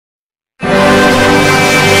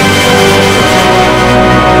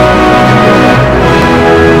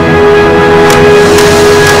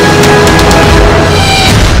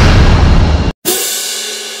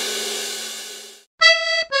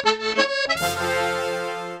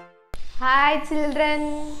Hi children.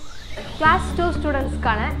 Class 2 students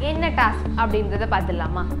கான என்ன task அப்படின்றத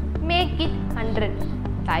பார்த்துடலாமா? Make it 100.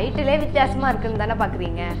 டைட்டிலே வித்தியாசமா இருக்குன்னு தானே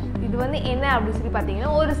பார்க்குறீங்க. இது வந்து என்ன அப்படின்னு சொல்லி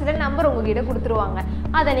பார்த்தீங்கன்னா ஒரு சில நம்பர் உங்ககிட்ட கொடுத்துருவாங்க.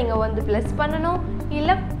 அதை நீங்கள் வந்து ப்ளஸ் பண்ணணும்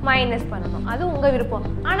இல்லை மைனஸ் பண்ணணும். அது உங்கள் விருப்பம்.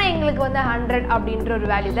 ஆனால் எங்களுக்கு வந்து 100 அப்படின்ற ஒரு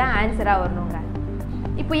வேல்யூ தான் ஆன்சராக வரணுங்க.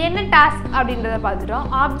 இப்போ என்ன டாஸ்க் அப்படின்றத பார்த்துட்டோம்.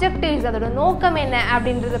 ஆப்ஜெக்டிவ்ஸ் அதோட நோக்கம் என்ன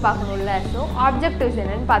அப்படின்றத பார்க்கணும்ல. ஸோ ஆப்ஜெக்டிவ்ஸ்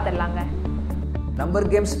என்னன்னு பார்த்துடலாங்க. Number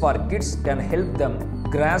games for kids can help them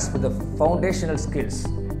grasp the foundational skills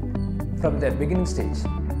from their beginning stage.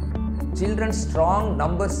 Children's strong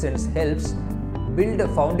number sense helps build a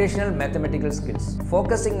foundational mathematical skills.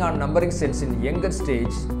 Focusing on numbering sense in younger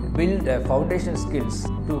stage build a foundational skills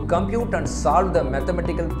to compute and solve the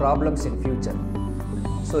mathematical problems in future.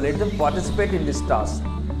 So let them participate in this task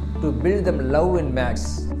to build them love in maths.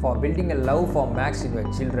 For building a love for maths in your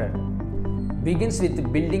children begins with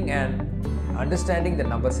building and understanding the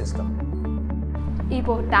number system.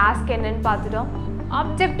 இப்போ task என்னன்னு பார்த்துட்டோம்.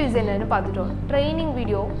 Objectives என்னன்னு பார்த்துட்டோம். Training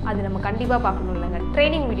video அது நம்ம கண்டிப்பாக பார்க்கணும் இல்லைங்க.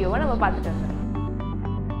 ட்ரைனிங் வீடியோவை நம்ம பார்த்துட்டோங்க.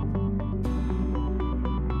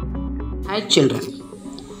 Hi children,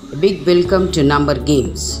 a big welcome to number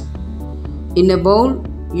games. In a bowl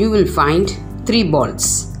you will find 3 balls.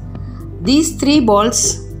 These 3 balls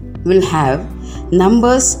will have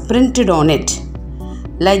numbers printed on it.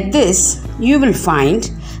 Like this you will find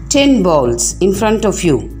 10 balls in front of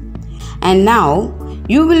you. And now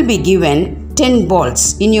you will be given 10 balls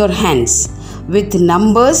in your hands with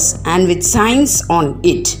numbers and with signs on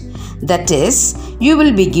it. That is, you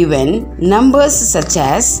will be given numbers such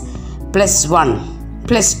as +1,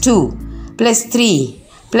 +2, +3,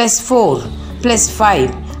 +4,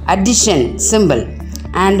 +5, addition symbol,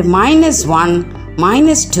 and -1,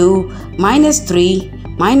 -2, -3,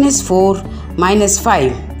 -4,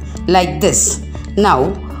 -5, like this. Now,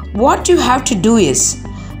 what you have to do is,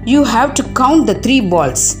 you have to count the 3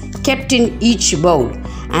 balls kept in each bowl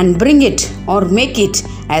and bring it or make it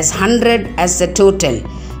as 100 as the total.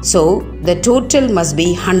 So, the total must be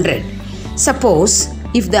 100. Suppose,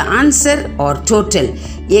 if the answer or total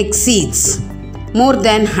exceeds more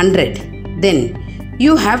than 100, then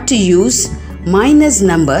you have to use minus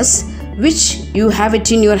numbers which you have it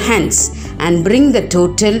in your hands and bring the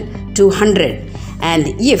total to 100. And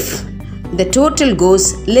if the total goes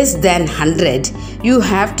less than 100, you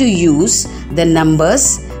have to use the numbers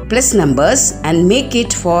plus numbers and make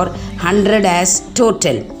it for 100 as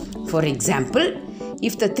total. For example,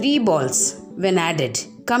 if the 3 balls when added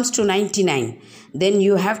comes to 99, then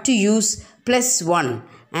you have to use +1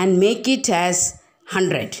 and make it as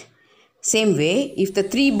 100. Same way, if the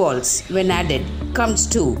 3 balls when added comes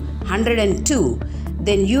to 102,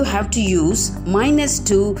 then you have to use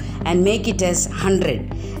 -2 and make it as 100.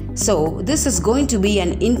 So, this is going to be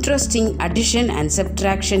an interesting addition and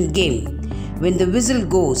subtraction game. When the whistle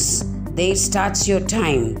goes, there starts your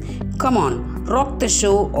time. Come on, rock the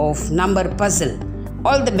show of number puzzle.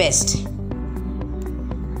 All the best.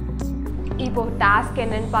 இப்போ task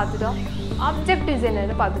என்னன்னு பார்த்துட்டோம். Objectives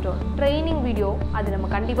என்னன்னு பார்த்துட்டோம். Training video அது நம்ம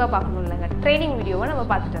கண்டிப்பாக பார்க்கணும் இல்லைங்க. ட்ரைனிங் வீடியோவை நம்ம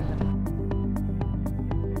பார்த்துட்டோம்.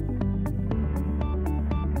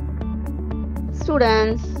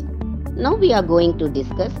 Students, now we are going to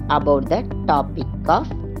discuss about the topic of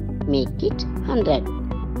make it 100.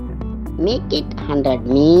 Make it 100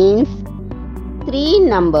 means 3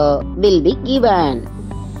 number will be given.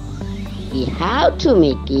 We have to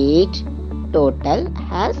make it total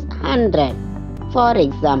as 100. For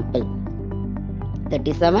example,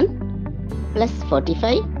 37 plus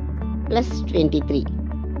 45 plus 23.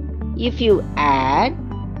 If you add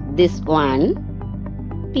this one,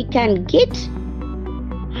 we can get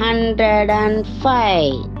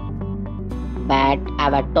 105. But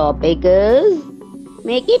our topic is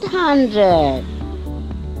make it 100.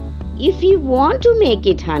 If you want to make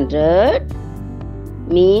it 100,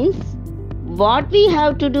 means what we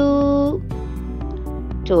have to do?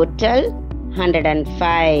 Total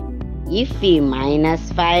 105. If we minus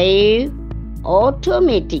 5,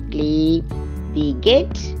 automatically we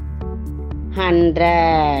get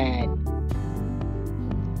 100.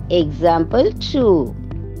 Example 2.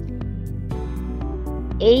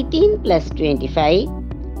 18 plus 25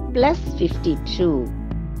 plus 52.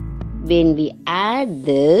 When we add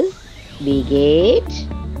this, we get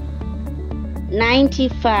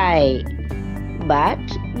 95. But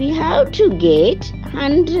we have to get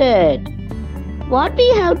 100. What we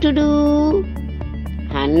have to do?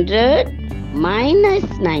 100 minus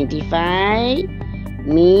 95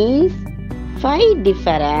 means 5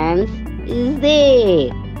 difference is there.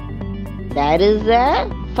 There is a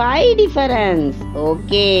 5 difference.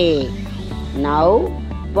 Okay. Now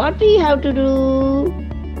what we have to do?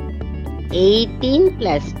 18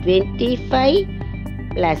 plus 25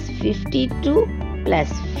 plus 52 plus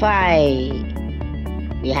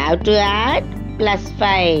 5. We have to add plus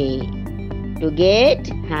 5 to get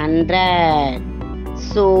 100.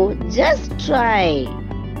 So just try.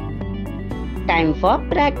 Time for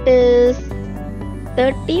practice.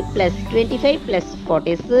 30 plus 25 plus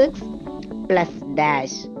 46 plus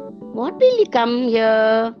dash. What will come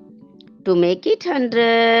here to make it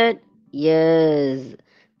 100? Yes.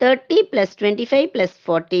 30 plus 25 plus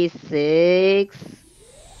 46.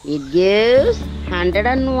 It gives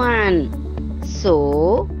 101. So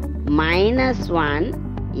minus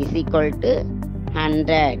 1 is equal to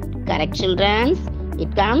 100. Correct, children?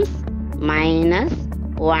 It comes minus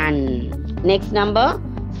 1. Next number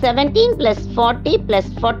 17 plus 40 plus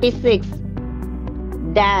 46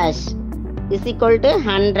 dash is equal to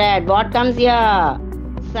 100. What comes here?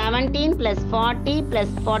 17 plus 40 plus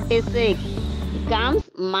 46. It comes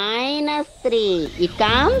minus 3. It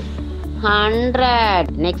comes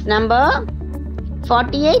 100. Next number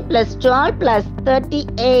 48 plus 12 plus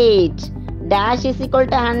 38 dash is equal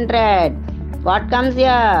to 100. What comes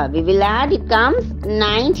here? We will add. It comes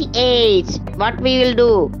 98. What we will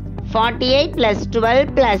do? 48 plus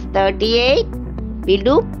 12 plus 38. We'll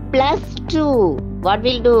do plus 2. What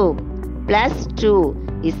we'll do? Plus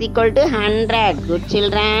 2 is equal to 100. Good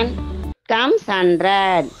children. Comes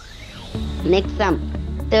 100. Next sum.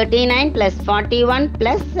 39 plus 41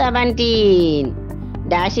 plus 17.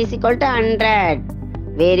 Dash is equal to 100.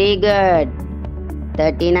 Very good.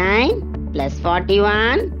 39 plus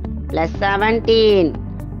 41 plus 17.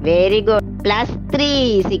 Very good. Plus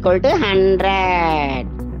 3 is equal to 100.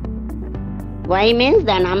 Y means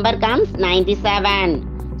the number comes 97.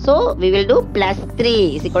 So we will do plus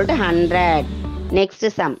 3 is equal to 100. Next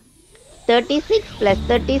sum. 36 plus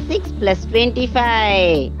 36 plus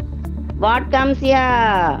 25. What comes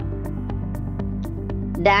here?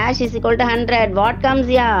 Dash is equal to 100. What comes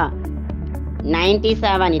here?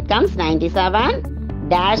 97. It comes 97.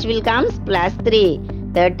 Dash will comes plus 3.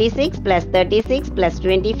 36 plus 36 plus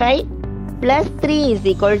 25 plus 3 is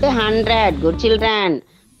equal to 100. Good children.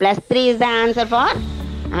 Plus 3 is the answer for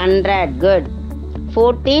 100. Good.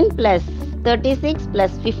 14 plus 36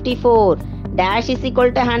 plus 54. Dash is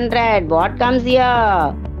equal to 100. What comes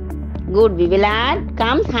here? Good. We will add.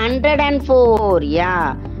 Comes 104.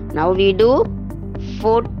 Yeah. Now we do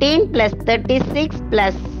 14 plus 36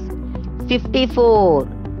 plus 54.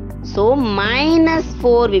 So minus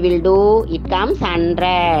 4 we will do. It comes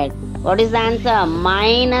 100. What is the answer?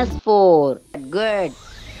 Minus 4. Good.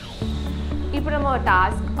 இப்போ நம்ம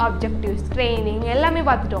task, objectives, training எல்லாமே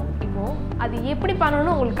பார்த்துட்டோம். இப்போது அது எப்படி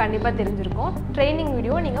பண்ணணும்னு உங்களுக்கு கண்டிப்பாக தெரிஞ்சிருக்கும். ட்ரைனிங்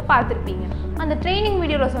வீடியோ நீங்கள் பார்த்துருப்பீங்க. அந்த ட்ரைனிங்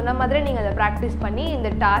வீடியோவில் சொன்ன மாதிரி நீங்கள் அதை ப்ராக்டிஸ் பண்ணி இந்த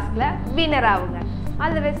டாஸ்கில் வின்னர் ஆகுங்க.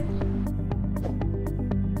 All the best.